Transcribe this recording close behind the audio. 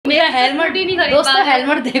मेरा हेलमेट ही नहीं खरीद दोस्तों,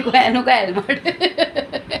 हेलमेट देखो, एनो का हेलमेट।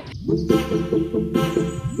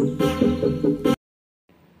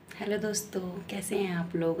 हेलो दोस्तों, कैसे हैं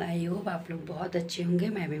आप लोग? आई होप आप लोग बहुत अच्छे होंगे।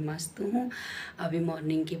 मैं भी मस्त हूँ। अभी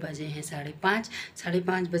मॉर्निंग के बजे हैं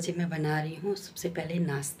 5:30 बजे मैं बना रही हूँ सबसे पहले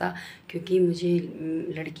नाश्ता, क्योंकि मुझे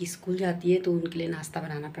लड़की स्कूल जाती है तो उनके लिए नाश्ता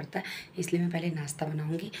बनाना पड़ता है, इसलिए मैं पहले नाश्ता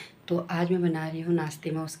बनाऊँगी। तो आज मैं बना रही हूँ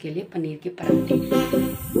नाश्ते में उसके लिए पनीर के पराठे।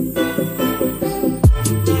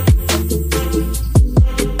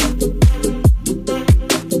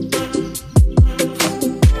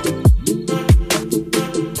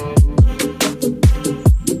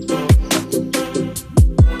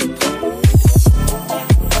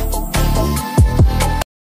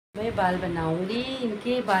 बाल बनाऊंगी,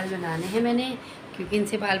 इनके बाल बनाने हैं मैंने, क्योंकि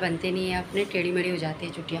इनसे बाल बनते नहीं हैं, अपने टेढ़ी मेढ़ी हो जाते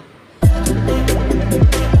हैं चुटिया।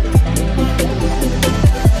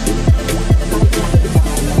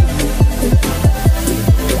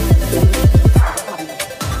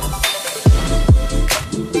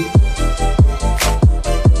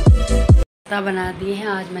 बना दिए हैं।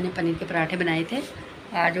 आज मैंने पनीर के पराठे बनाए थे,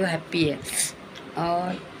 आज वो हैप्पी है।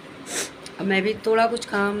 और मैं भी थोड़ा कुछ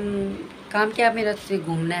काम क्या, मेरा से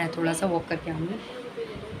घूमना है, थोड़ा सा वॉक करके आऊँगी।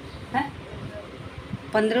 हैं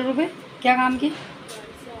 15 रुपये? क्या काम के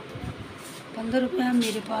 15 रुपये? है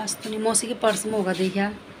मेरे पास तो नहीं, मौसी के पर्स में होगा, देख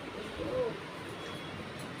यार।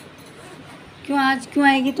 क्यों आज क्यों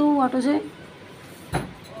आएगी तू ऑटो से?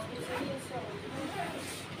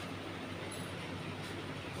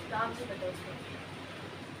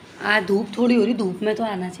 आज धूप थोड़ी हो रही, धूप में तो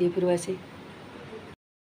आना चाहिए फिर। वैसे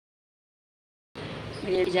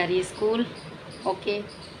भैया जा रही है स्कूल। ओके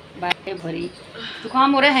बाय भरी।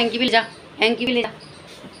 जुकाम हो रहा है, हैंकी भी ले जा, हैंकी भी ले जा।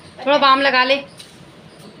 थोड़ा बाम लगा ले,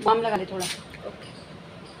 बाम लगा ले थोड़ा।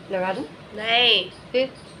 लगा दूँ? नहीं फिर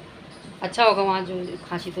अच्छा होगा, वहाँ जो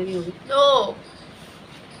खांसी तो नहीं होगी। नो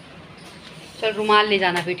चल रुमाल ले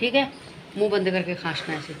जाना फिर, ठीक है? मुंह बंद करके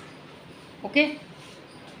खांसना ऐसे। ओके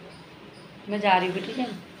मैं जा रही हूँ, ठीक है?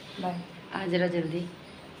 बाय। आ जरा जल्दी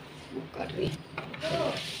कर रही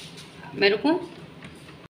मैं, रुकूँ?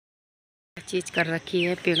 चीज़ कर रखी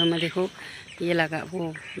है पेड़ों में, देखो ये लगा,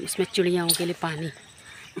 वो इसमें चिड़ियाओं के लिए पानी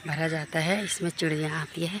भरा जाता है, इसमें चिड़िया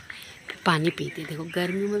आती है फिर पानी पीती है। देखो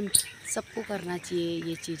गर्मी में सबको करना चाहिए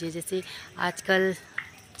ये चीज़ें। जैसे आजकल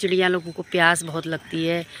चिड़िया लोगों को प्यास बहुत लगती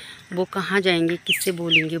है, वो कहाँ जाएंगे, किससे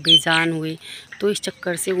बोलेंगे, बेजान हुए। तो इस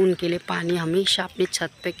चक्कर से उनके लिए पानी हमेशा अपनी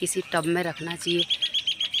छत पे किसी टब में रखना चाहिए।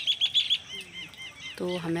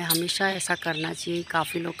 तो हमें हमेशा ऐसा करना चाहिए,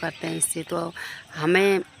 काफ़ी लोग करते हैं इससे। तो हम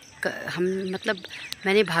मतलब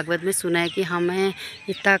मैंने भागवत में सुना है कि हमें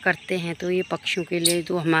इतना करते हैं तो ये पक्षियों के लिए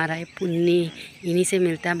तो हमारा ये पुण्य इन्हीं से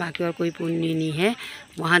मिलता है, बाकी और कोई पुण्य नहीं है।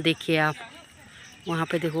 वहाँ देखिए आप, वहाँ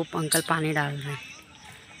पे देखो अंकल पानी डाल रहे हैं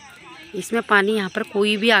इसमें। पानी यहाँ पर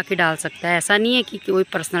कोई भी आके डाल सकता है, ऐसा नहीं है कि कोई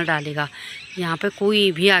पर्सनल डालेगा, यहाँ पे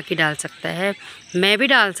कोई भी आके डाल सकता है। मैं भी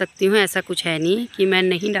डाल सकती हूँ, ऐसा कुछ है नहीं कि मैं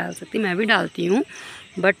नहीं डाल सकती, मैं भी डालती हूँ।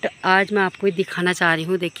 बट आज मैं आपको दिखाना चाह रही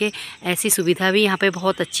हूँ। देखिए ऐसी सुविधा भी यहाँ पे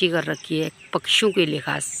बहुत अच्छी कर रखी है पक्षियों के लिए,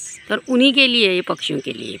 खास कर उन्हीं के लिए, ये पक्षियों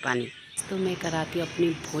के लिए पानी। तो मैं कराती हूँ अपनी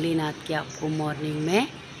भोलेनाथ के आपको मॉर्निंग में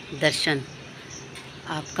दर्शन।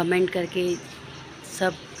 आप कमेंट करके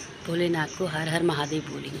सब भोलेनाथ को हर हर महादेव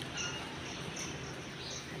बोलेंगे।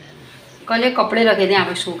 कल ये कपड़े रखे थे यहाँ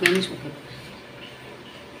पे, सूखे नहीं सूखे।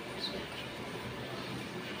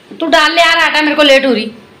 तू डाल ले यार आटा, मेरे को लेट हो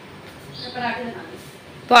रही।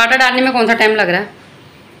 तो आटा डालने में कौन सा टाइम लग रहा है?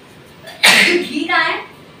 घी कहाँ है?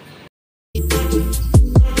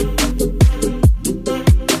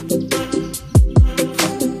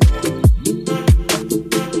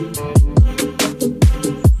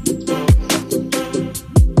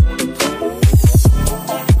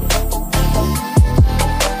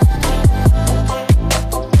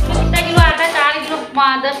 कितना किलो आटा? 4 किलो,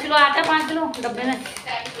 10 किलो आटा, 5 किलो डब्बे में।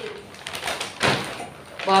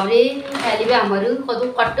 बाबरे थैली पे हमारे कदू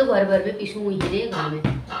कट्ट भर भर पे पिसू हुई रे घर में।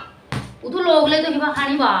 वो तो लोग ले तो हिबा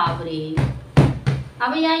खानी बाबरे।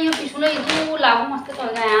 अबे यहाँ ये पिसू ले इधर लागू मस्त चल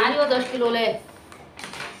गया यार। ये 10 किलो ले,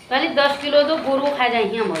 पहले 10 किलो तो गोरू खा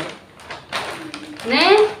जाएंगे हमारे ने।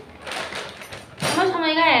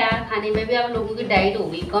 समझेगा यार, खाने में भी आप लोगों की डाइट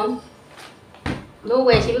होगी कम, लोग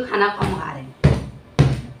वैसे भी खाना कम खा रहे हैं।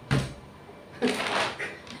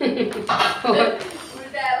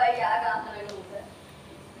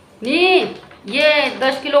 नहीं ये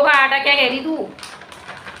 10 किलो का आटा क्या कह रही तू?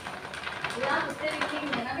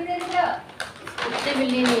 कुत्ते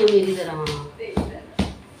बिल्ली नहीं है मेरी तरह।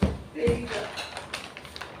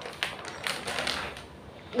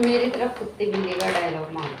 मेरी तरफ कुत्ते बिल्ली का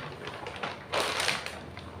डायलॉग मार।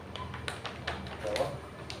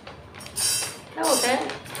 क्या होता है?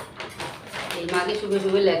 माँ के सुबह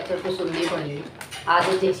सुबह लेक्चर तो सुनने ही पड़ेंगे,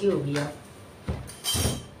 आदत जैसी होगी अब।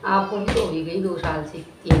 आपको भी तो होगी गई 2 साल से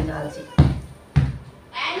 3 साल से।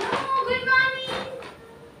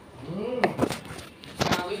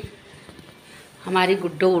 हमारी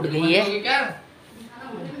गुड्डो उठ गई है।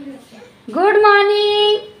 Good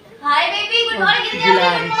morning. Hi baby, good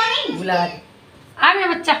morning. बुला रही आ मेरा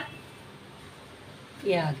बच्चा,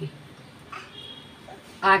 ये आ गई,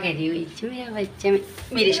 आ कह रही हुई मेरा बच्चा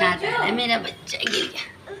मेरे साथ आ रहा है, मेरा बच्चा गिर गया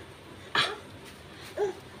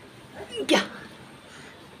क्या।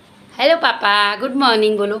 हेलो पापा, गुड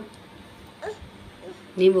मॉर्निंग बोलो।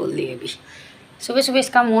 नहीं बोल दी अभी, सुबह सुबह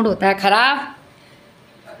इसका मूड होता है खराब।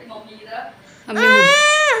 अम्मी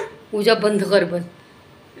पूजा बंद कर, बंद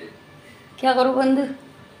क्या करो, बंद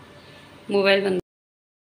मोबाइल बंद।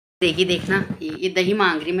 देखी देखना, ये दही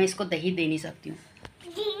मांग रही, मैं इसको दही दे नहीं सकती हूँ।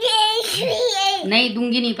 नहीं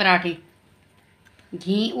दूंगी नहीं पराठे,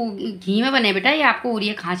 घी में बने बेटा। ये आपको हो रही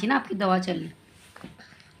है खांसी ना, आपकी दवा चल रही।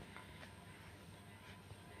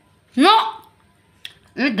 नो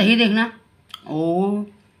ये दही देखना। ओ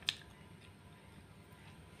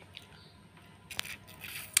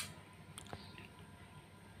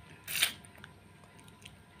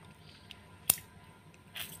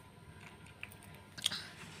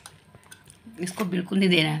इसको बिल्कुल नहीं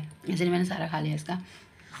देना है, इसलिए मैंने सारा खा लिया इसका।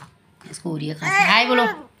 इसको हो रही है खांसी। हाय बोलो,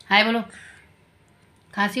 हाय बोलो।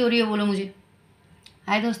 खांसी हो रही है बोलो मुझे।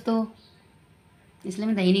 हाय दोस्तों, इसलिए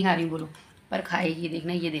मैं दही नहीं खा रही हूँ बोलो, पर खाएगी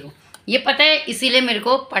देखना। ये देखो, ये पता है इसीलिए मेरे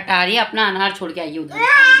को पटा रही है, अपना अनार छोड़ के आई है उधर।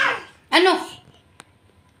 अनु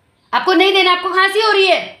आपको नहीं देना, आपको खांसी हो रही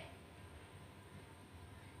है।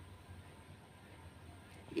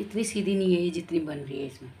 इतनी सीधी नहीं है ये जितनी बन रही है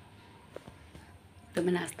इसमें। तो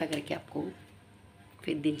मैं नाश्ता करके आपको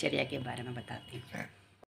फिर दिनचर्या के बारे में बताती हूँ।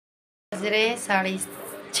 बज रहे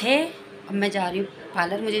 6:30। अब मैं जा रही हूँ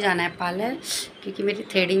पार्लर। मुझे जाना है पार्लर क्योंकि मेरी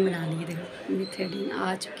थ्रेडिंग बनानी है। देखो मेरी थ्रेडिंग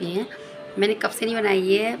आ चुकी है, मैंने कब से नहीं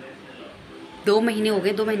बनाई है, 2 महीने हो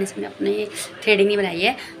गए। 2 महीने से मैंने अपने थ्रेडिंग नहीं बनाई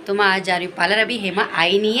है। तो मैं आज जा रही हूँ पार्लर। अभी हेमा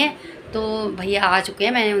आई नहीं है, तो भैया आ चुके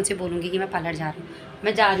हैं, मैं उनसे बोलूँगी कि मैं पार्लर जा रही हूँ।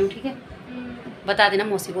 मैं जा रही हूँ, ठीक है, बता देना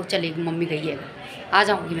मौसी को, चलेगी मम्मी गई है, आ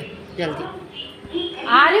जाऊँगी मैं जल्दी।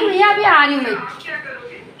 आ रही हूँ भैया, अभी आ रही हूँ मैं,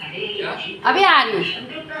 अभी आ रही हूँ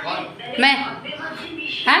मैं।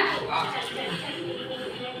 हाँ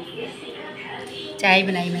चाय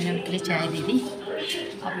बनाई मैंने उनके लिए, चाय दे दी।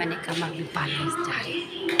 अब मैंने कहा मैं अभी पार्लर जा रही हूँ।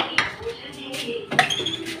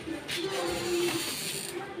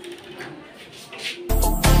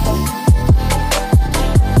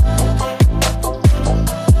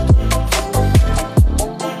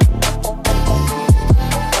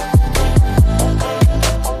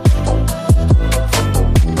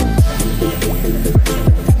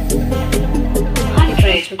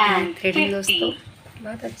 थ्रेडिंग दोस्तों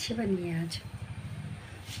बहुत अच्छी बनी है आज,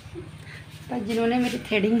 पर जिन्होंने मेरी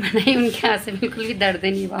थ्रेडिंग बनाई उनके हाथ से बिल्कुल भी दर्द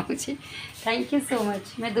नहीं हुआ मुझे। Thank you so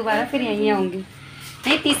much. मैं दोबारा फिर यहीं आऊँगी,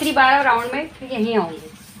 नहीं तीसरी बार राउंड में फिर यहीं आऊँगी।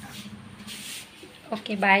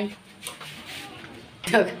 Okay bye.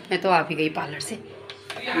 मैं तो आ भी गई पार्लर से।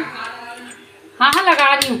 हाँ हाँ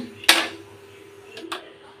लगा रही हूँ।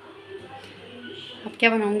 अब क्या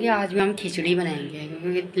बनाऊंगी, आज भी हम खिचड़ी बनाएंगे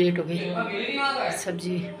क्योंकि लेट हो गई।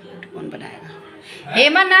 सब्जी कौन बनाएगा।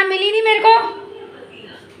 हेमा नाम मिली नहीं मेरे को।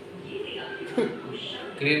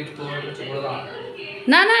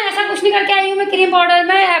 ना ना ऐसा कुछ नहीं करके आई हूँ मैं। क्रीम पाउडर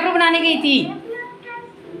में आईब्रो बनाने गई थी।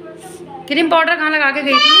 क्रीम पाउडर कहाँ लगा के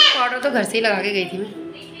गई थी, पाउडर तो घर से ही लगा के गई थी मैं।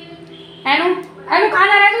 एनु एनु कहाँ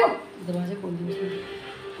जा रहा है तू, दरवाजे खोल दिए।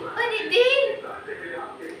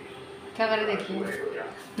 क्या करे देखिए,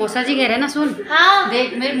 मौसा जी कह रहे हैं ना, सुन हाँ।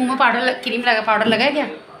 देख मेरे मुंह में पाउडर लगा है क्या,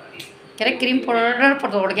 कह रहे क्रीम पाउडर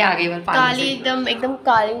पतोड़ के आ गई काली, एकदम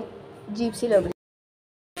काली जीप सी लग रही।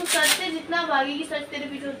 तो सच से जितना भागेगी सच तेरे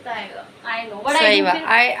पीछे उतना आएगा। आई नो बट सही बात।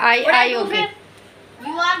 आई okay.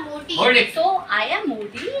 You are Moti. So I am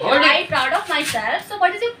Moti. I am proud of myself. So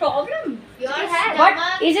what is your problem? Your hair. But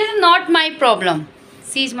it is not my problem.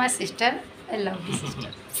 She is my sister. I love this sister.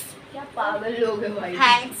 क्या पागल लोग हैं भाई।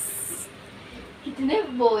 Thanks. कितने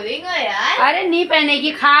boring हो यार। अरे नहीं पहने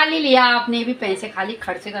की, खा ली लिया आपने भी, पैसे खाली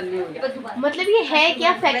खर्चे करने हो गया। मतलब ये है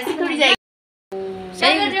क्या, फैक्ट्री थोड़ी जाएगी। क्या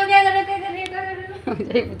कर रहे हो, क्या कर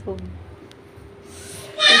रहे हो।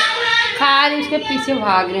 खाली उसके पीछे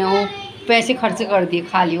भाग रहे हो, पैसे खर्च कर दिए,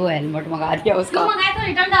 खाली वो हेलमेट मंगा दिया उसका। मंगाया तो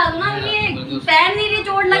रिटर्न डाल दो ना, ये पहन नहीं रही,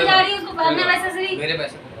 चोट लग जा रही है उसको पहनने वैसे। मेरे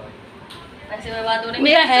पैसे बर्बाद हो रहे हैं।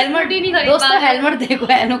 मेरा हेलमेट ही नहीं खरीद दोस्तों। हेलमेट देखो,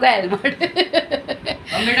 एनु का हेलमेट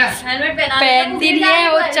हेलमेट पहनती नहीं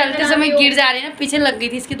है, वो चलते समय गिर जा रही है ना। पीछे लग गई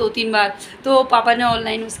थी इसकी 2-3 बार, तो पापा ने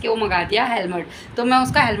ऑनलाइन उसके वो मंगा दिया हेलमेट। तो मैं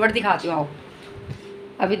उसका हेलमेट दिखाती हूँ, आओ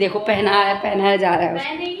अभी देखो पहनाया जा रहा है उसको।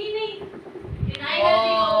 पहनेगी नहीं,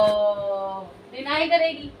 डिनाई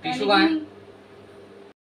करेगी। टिश्यू कहाँ है?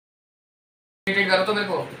 करो तो मेरे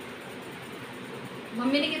को।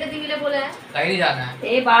 मम्मी ने कितने दिन के लिए बोला है? कहीं नहीं जाना है।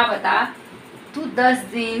 ए बात बता, तू 10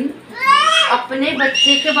 दिन अपने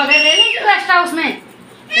बच्चे के बगैर रह लेगी रेस्ट हाउस में?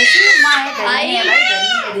 कैसी माँ है? गर्मी है भाई,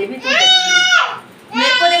 गर्मी है देवी, तो गर्मी है।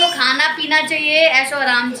 मेरे को देखो खाना पीना चाहिए, ऐशो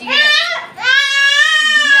आराम चाहिए।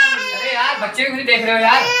 अरे यार बच्चे को नहीं देख रहे हो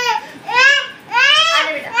यार।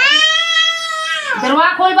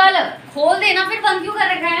 दरवाजा खोल बाल। खोल देना, फिर बंद क्यों कर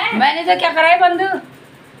रखा है? मैंने तो क्या करा है बंद।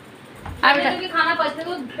 क्योंकि खाना पचते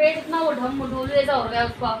तो पेट इतना वो ढम ढोलू ऐसा हो गया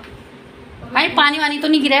उसका। भाई पानी वानी तो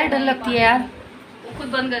नहीं गिरा है? डर लगती है यार। वो खुद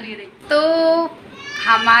बंद कर रही है। तो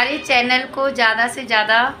हमारे चैनल को ज़्यादा से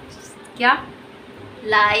ज़्यादा क्या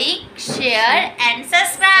like, share and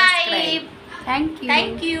subscribe. Thank you.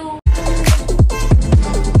 Thank you.